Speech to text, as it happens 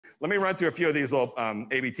let me run through a few of these little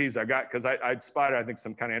ABTs I've got, because I spotted, I think,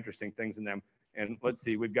 some kind of interesting things in them. And let's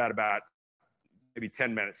see, we've got about maybe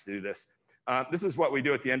 10 minutes to do this. This is what we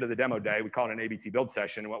do at the end of the demo day. We call it an ABT build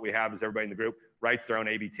session. And what we have is everybody in the group writes their own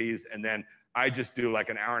ABTs. And then I just do like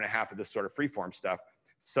an hour and a half of this sort of freeform stuff.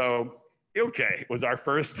 So Ilke was our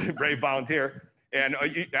first brave volunteer. And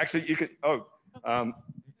actually, you could,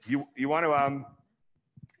 you want to,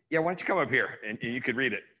 yeah, why don't you come up here and you could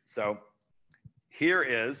read it. So here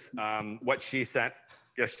is what she sent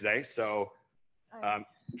yesterday. So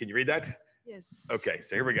can you read that? Yes. Okay,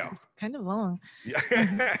 so here we go. It's kind of long.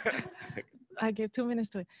 Yeah. I gave 2 minutes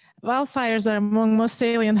to it. Wildfires are among most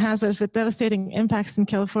salient hazards with devastating impacts in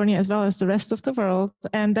California as well as the rest of the world.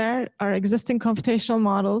 And there are existing computational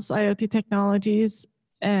models, IoT technologies,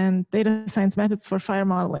 and data science methods for fire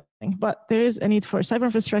modeling. But there is a need for a cyber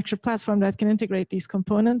infrastructure platform that can integrate these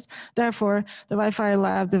components. Therefore, the Wildfire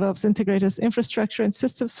Lab develops integrated infrastructure and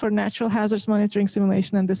systems for natural hazards monitoring,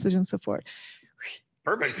 simulation, and decision support.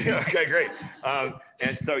 Perfect. Okay, great.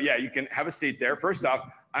 And so, yeah, you can have a seat there. First off,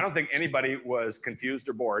 I don't think anybody was confused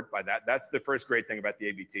or bored by that. That's the first great thing about the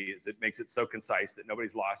ABT, is it makes it so concise that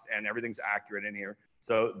nobody's lost and everything's accurate in here.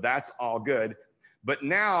 So that's all good. But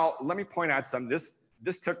now let me point out some, this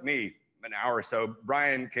took me an hour or so.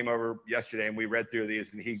 Brian came over yesterday and we read through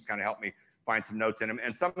these and he kind of helped me find some notes in them.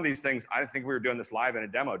 And some of these things, I think we were doing this live in a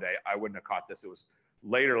demo day. I wouldn't have caught this. It was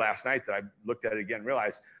later last night that I looked at it again and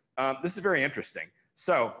realized this is very interesting.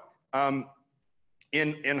 So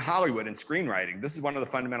in Hollywood, in screenwriting, this is one of the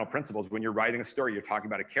fundamental principles. When you're writing a story, you're talking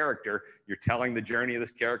about a character, you're telling the journey of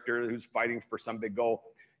this character who's fighting for some big goal.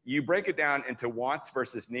 You break it down into wants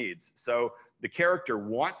versus needs. So the character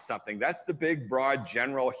wants something. That's the big, broad,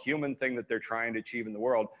 general human thing that they're trying to achieve in the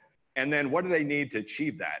world. And then what do they need to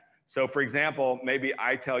achieve that? So for example, maybe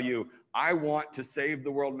I tell you, I want to save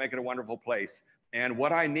the world, make it a wonderful place. And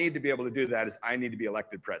what I need to be able to do that is I need to be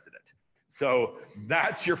elected president. So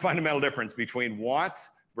that's your fundamental difference between wants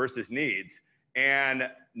versus needs. And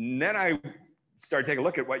then I start taking a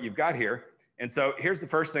look at what you've got here. And so here's the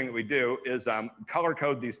first thing that we do is color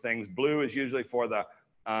code these things. Blue is usually for the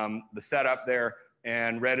setup there,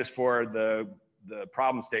 and red is for the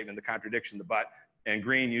problem statement, the contradiction, the but, and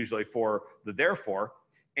green usually for the therefore.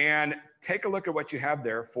 And take a look at what you have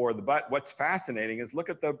there for the but. What's fascinating is look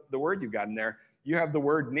at the word you've got in there. You have the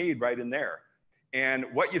word need right in there. And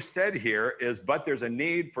what you've said here is, but there's a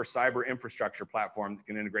need for cyber infrastructure platform that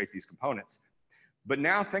can integrate these components. But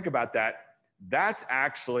now think about that. That's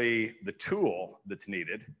actually the tool that's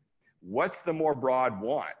needed. What's the more broad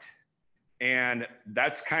want? And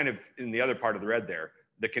that's kind of in the other part of the red there,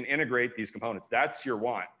 that can integrate these components. That's your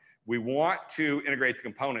want. We want to integrate the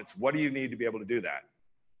components. What do you need to be able to do that?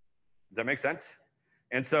 Does that make sense?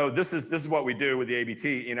 And so this is what we do with the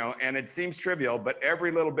ABT, you know, and it seems trivial, but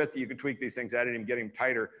every little bit that you can tweak these things, adding them, getting them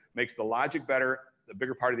tighter, makes the logic better. The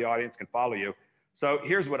bigger part of the audience can follow you. So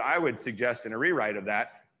here's what I would suggest in a rewrite of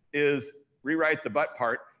that is rewrite the but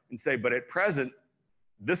part and say, but at present,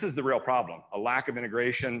 this is the real problem, a lack of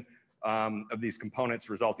integration of these components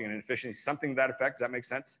resulting in inefficiency, something to that effect. Does that make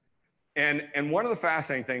sense? And one of the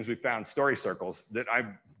fascinating things we found, story circles, that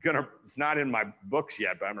it's not in my books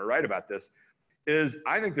yet, but I'm gonna write about this, is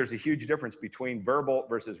I think there's a huge difference between verbal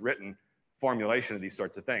versus written formulation of these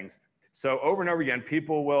sorts of things. So over and over again,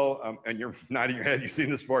 people will, and you're nodding your head, you've seen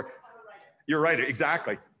this before. You're right,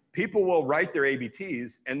 exactly. People will write their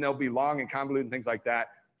ABTs and they'll be long and convoluted and things like that.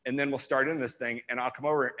 And then we'll start in this thing and I'll come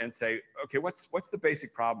over and say, okay, what's the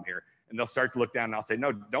basic problem here? And they'll start to look down and I'll say,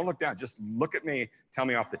 no, don't look down, just look at me, tell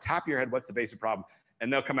me off the top of your head, what's the basic problem?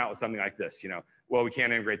 And they'll come out with something like this, you know, well, we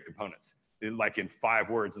can't integrate the components. Like in 5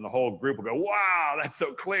 words, and the whole group will go, wow, that's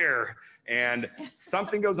so clear. And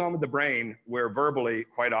something goes on with the brain where verbally,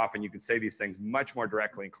 quite often, you can say these things much more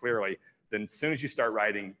directly and clearly than as soon as you start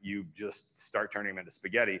writing, you just start turning them into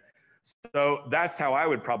spaghetti. So that's how I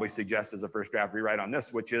would probably suggest as a first draft rewrite on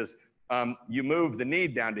this, which is you move the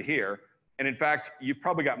need down to here. And in fact, you've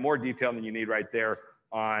probably got more detail than you need right there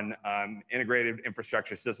on integrated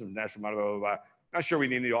infrastructure systems, national blah, blah, blah. Not sure we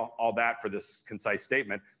need all that for this concise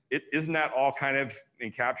statement. Isn't that all kind of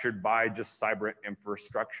encaptured by just cyber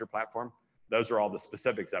infrastructure platform? Those are all the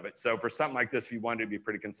specifics of it. So for something like this, if you wanted to be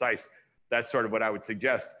pretty concise, that's sort of what I would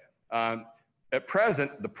suggest. At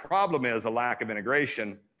present, the problem is a lack of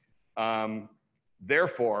integration.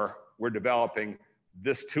 Therefore, we're developing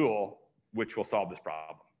this tool, which will solve this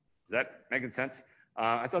problem. Is that making sense?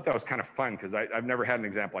 I thought that was kind of fun because I've never had an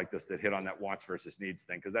example like this that hit on that wants versus needs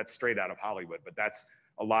thing, because that's straight out of Hollywood, but that's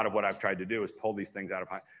a lot of what I've tried to do is pull these things out of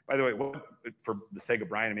Hollywood. By the way, for the sake of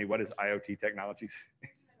Brian and me, what is IoT technologies?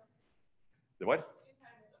 The what?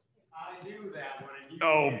 I knew that one. And you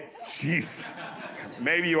Oh, jeez.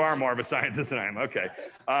 Maybe you are more of a scientist than I am. Okay.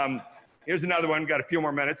 Here's another one. Got a few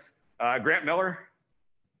more minutes. Grant Miller.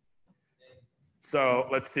 So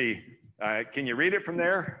let's see. Can you read it from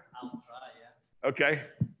there? I'll try, yeah. Okay.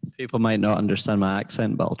 People might not understand my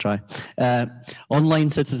accent, but I'll try. Online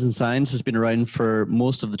citizen science has been around for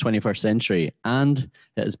most of the 21st century, and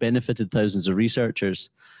it has benefited thousands of researchers.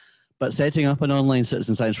 But setting up an online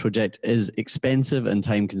citizen science project is expensive and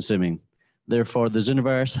time-consuming. Therefore, the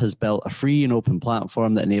Zooniverse has built a free and open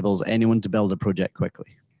platform that enables anyone to build a project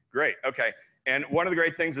quickly. Great. Okay. And one of the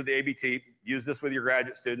great things with the ABT, use this with your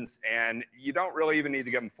graduate students, and you don't really even need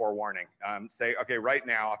to give them forewarning. Say, okay, right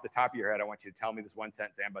now, off the top of your head, I want you to tell me this one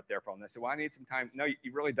sentence, and but therefore, and they say, well, I need some time. No,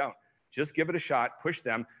 you really don't. Just give it a shot, push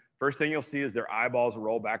them. First thing you'll see is their eyeballs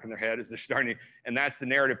roll back in their head as they're starting, and that's the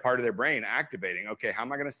narrative part of their brain activating. Okay, how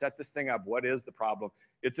am I going to set this thing up? What is the problem?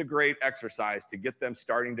 It's a great exercise to get them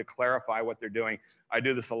starting to clarify what they're doing. I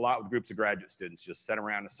do this a lot with groups of graduate students, just sit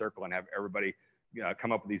around in a circle and have everybody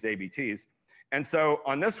come up with these ABTs. And so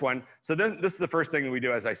on this one, so then this is the first thing that we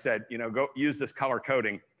do, as I said, go use this color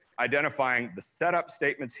coding, identifying the setup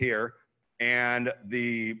statements here and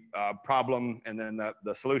the problem and then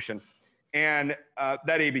the solution. And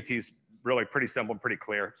that ABT is really pretty simple and pretty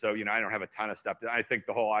clear. So, I don't have a ton of stuff. I think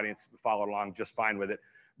the whole audience followed along just fine with it.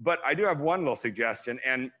 But I do have one little suggestion,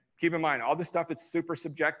 and keep in mind, all this stuff, it's super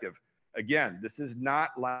subjective. Again, this is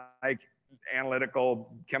not like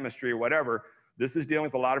analytical chemistry or whatever. This is dealing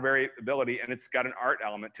with a lot of variability, and it's got an art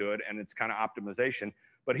element to it, and it's kind of optimization.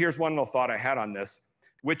 But here's one little thought I had on this,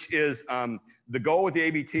 which is the goal with the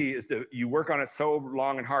ABT is you work on it so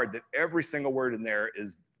long and hard that every single word in there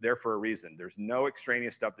is there for a reason. There's no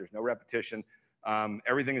extraneous stuff. There's no repetition.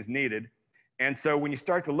 Everything is needed. And so when you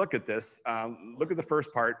start to look at this, look at the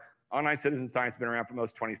first part. Online citizen science has been around for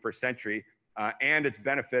most 21st century, and it's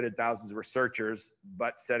benefited thousands of researchers,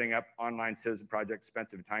 but setting up online citizen projects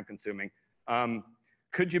expensive and time consuming.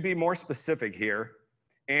 Could you be more specific here?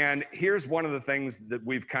 And here's one of the things that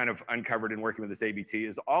we've kind of uncovered in working with this ABT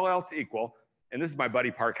is all else equal. And this is my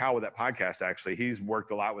buddy Park Howell with that podcast, actually. He's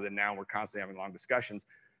worked a lot with it now. And we're constantly having long discussions.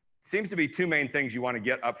 Seems to be two main things you want to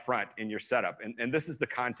get up front in your setup. And this is the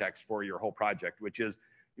context for your whole project, which is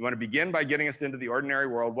you want to begin by getting us into the ordinary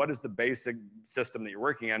world. What is the basic system that you're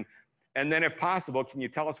working in? And then if possible, can you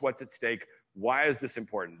tell us what's at stake? Why is this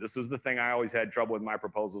important? This is the thing I always had trouble with my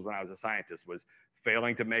proposals when I was a scientist, was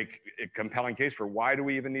failing to make a compelling case for why do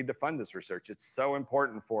we even need to fund this research? It's so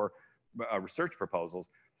important for research proposals.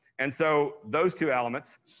 And so those two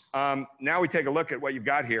elements. Now we take a look at what you've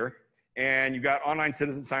got here, and you've got online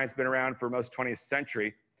citizen science been around for most 20th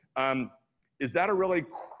century. Is that a really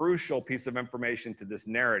crucial piece of information to this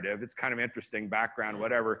narrative? It's kind of interesting background,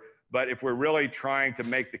 whatever. But if we're really trying to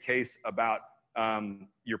make the case about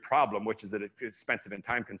your problem, which is that it's expensive and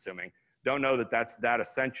time consuming, don't know that that's that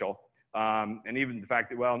essential. And even the fact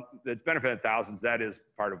that, well, it's benefited thousands, that is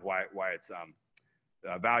part of why it's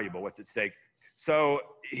valuable, what's at stake. So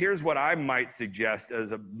here's what I might suggest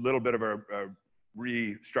as a little bit of a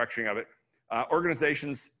restructuring of it.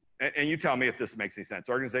 Organizations, and you tell me if this makes any sense,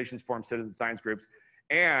 organizations form citizen science groups,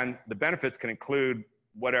 and the benefits can include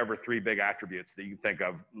whatever three big attributes that you can think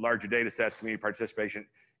of: larger data sets, community participation,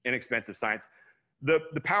 inexpensive science. The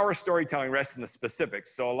power of storytelling rests in the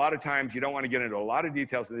specifics. So a lot of times you don't want to get into a lot of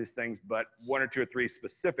details of these things, but one or two or three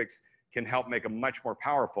specifics can help make them much more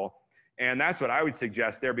powerful. And that's what I would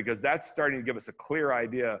suggest there, because that's starting to give us a clear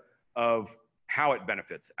idea of how it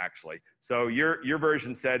benefits, actually. So your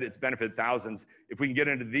version said it's benefited thousands. If we can get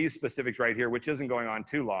into these specifics right here, which isn't going on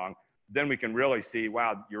too long, then we can really see,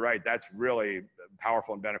 wow, you're right, that's really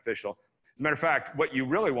powerful and beneficial. As a matter of fact, what you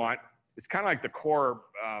really want, it's kind of like the core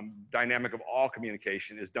dynamic of all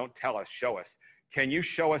communication is don't tell us, show us. Can you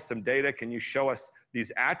show us some data? Can you show us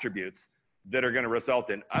these attributes that are going to result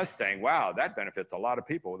in us saying, wow, that benefits a lot of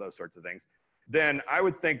people with those sorts of things? Then I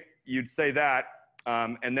would think you'd say that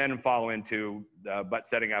and then follow into but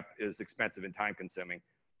setting up is expensive and time consuming.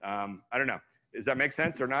 I don't know. Does that make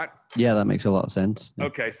sense or not? Yeah, that makes a lot of sense. Yeah.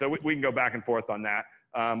 Okay, so we can go back and forth on that.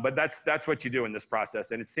 But that's what you do in this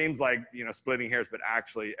process. And it seems like, splitting hairs, but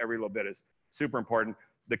actually every little bit is super important.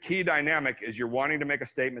 The key dynamic is you're wanting to make a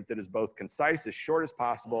statement that is both concise, as short as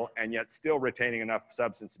possible, and yet still retaining enough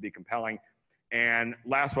substance to be compelling. And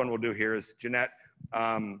last one we'll do here is Jeanette.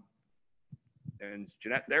 And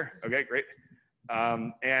Jeanette there? Okay, great.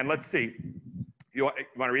 And let's see. You want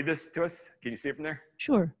to read this to us? Can you see it from there?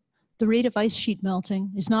 Sure. The rate of ice sheet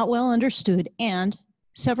melting is not well understood, and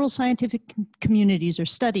several scientific communities are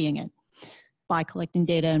studying it by collecting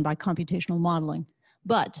data and by computational modeling.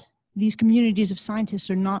 But these communities of scientists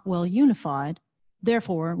are not well unified,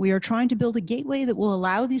 Therefore, we are trying to build a gateway that will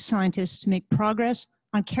allow these scientists to make progress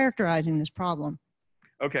on characterizing this problem.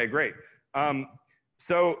 Okay, great.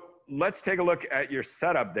 So let's take a look at your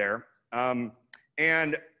setup there.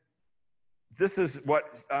 And this is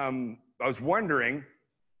what I was wondering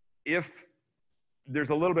if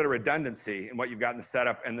there's a little bit of redundancy in what you've got in the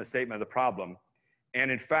setup and the statement of the problem.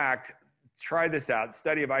 And in fact, try this out. The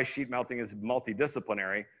study of ice sheet melting is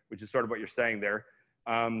multidisciplinary, which is sort of what you're saying there.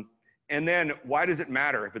 And then why does it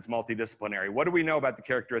matter if it's multidisciplinary? What do we know about the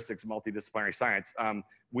characteristics of multidisciplinary science?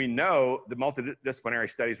 We know that multidisciplinary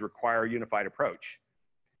studies require a unified approach.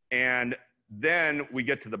 And then we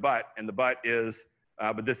get to the but, and the but is,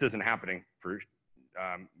 but this isn't happening for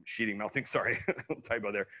sheeting melting, sorry,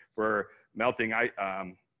 typo there, for melting,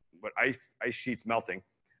 ice sheets melting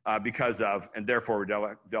because of, and therefore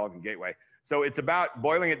we're developing gateway. So it's about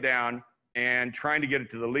boiling it down and trying to get it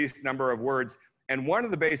to the least number of words. And one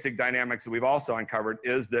of the basic dynamics that we've also uncovered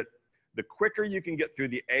is that the quicker you can get through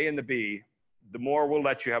the A and the B, the more we'll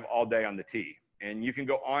let you have all day on the T. And you can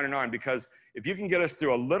go on and on, because if you can get us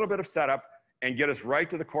through a little bit of setup and get us right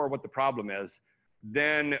to the core of what the problem is,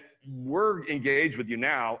 then we're engaged with you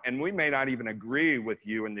now, and we may not even agree with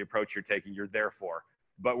you in the approach you're taking, you're there for,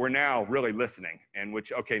 but we're now really listening, and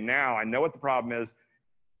which, okay, now I know what the problem is.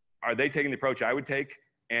 Are they taking the approach I would take?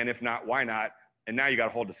 And if not, why not? And now you got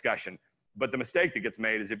a whole discussion. But the mistake that gets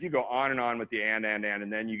made is if you go on with the and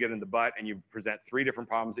then you get in the but and you present 3 different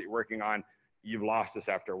problems that you're working on, you've lost us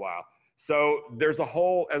after a while. So there's a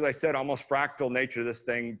whole, as I said, almost fractal nature to this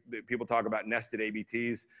thing. People talk about nested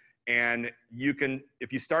ABTs. And you can,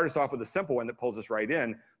 if you start us off with a simple one that pulls us right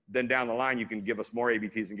in, then down the line, you can give us more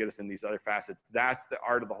ABTs and get us in these other facets. That's the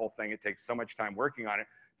art of the whole thing. It takes so much time working on it,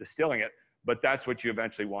 distilling it, but that's what you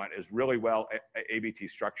eventually want, is really well ABT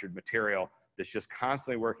structured material that's just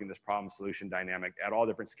constantly working this problem solution dynamic at all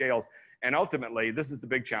different scales. And ultimately, this is the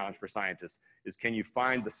big challenge for scientists, is can you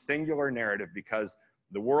find the singular narrative? Because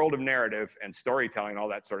the world of narrative and storytelling and all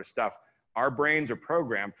that sort of stuff, our brains are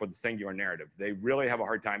programmed for the singular narrative. They really have a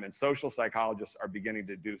hard time, and social psychologists are beginning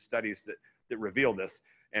to do studies that reveal this.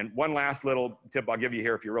 And one last little tip I'll give you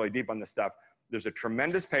here if you're really deep on this stuff. There's a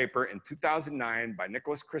tremendous paper in 2009 by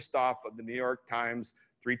Nicholas Kristof of the New York Times,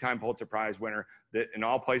 3-time Pulitzer Prize winner, that in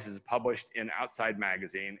all places is published in Outside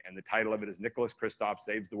Magazine, and the title of it is Nicholas Kristof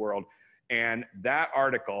Saves the World. And that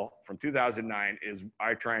article from 2009 is,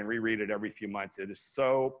 I try and reread it every few months. It is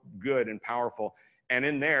so good and powerful. And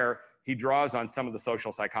in there, he draws on some of the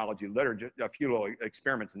social psychology literature, a few little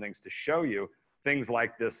experiments and things to show you things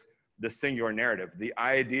like this singular narrative. The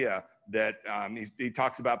idea that he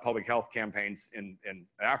talks about public health campaigns in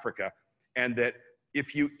Africa, and that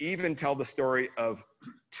if you even tell the story of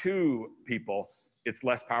 2 people, it's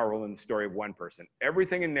less powerful than the story of 1 person.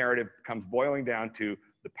 Everything in narrative comes boiling down to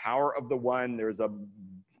the power of the one. There's a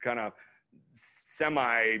kind of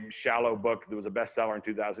semi-shallow book that was a bestseller in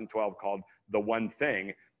 2012 called The One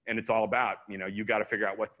Thing. And it's all about, you got to figure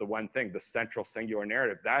out what's the one thing, the central singular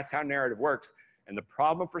narrative. That's how narrative works. And the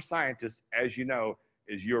problem for scientists, as you know,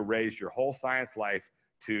 is you're raised your whole science life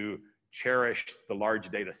to cherish the large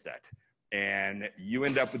data set. And you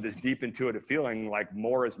end up with this deep intuitive feeling like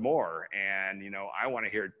more is more. And, I want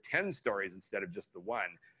to hear 10 stories instead of just the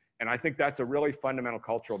one. And I think that's a really fundamental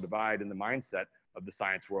cultural divide in the mindset of the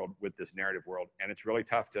science world with this narrative world. And it's really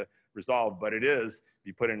tough to resolve, but it is, if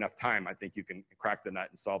you put in enough time, I think you can crack the nut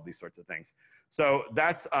and solve these sorts of things. So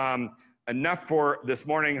that's enough for this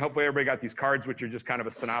morning. Hopefully everybody got these cards, which are just kind of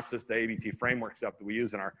a synopsis, the ABT framework stuff that we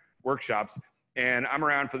use in our workshops. And I'm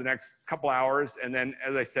around for the next couple hours. And then,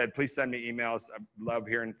 as I said, please send me emails. I love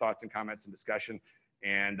hearing thoughts and comments and discussion.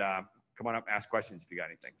 And come on up and ask questions if you got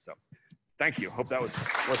anything. So thank you. Hope that was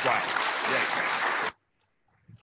worthwhile. Yeah.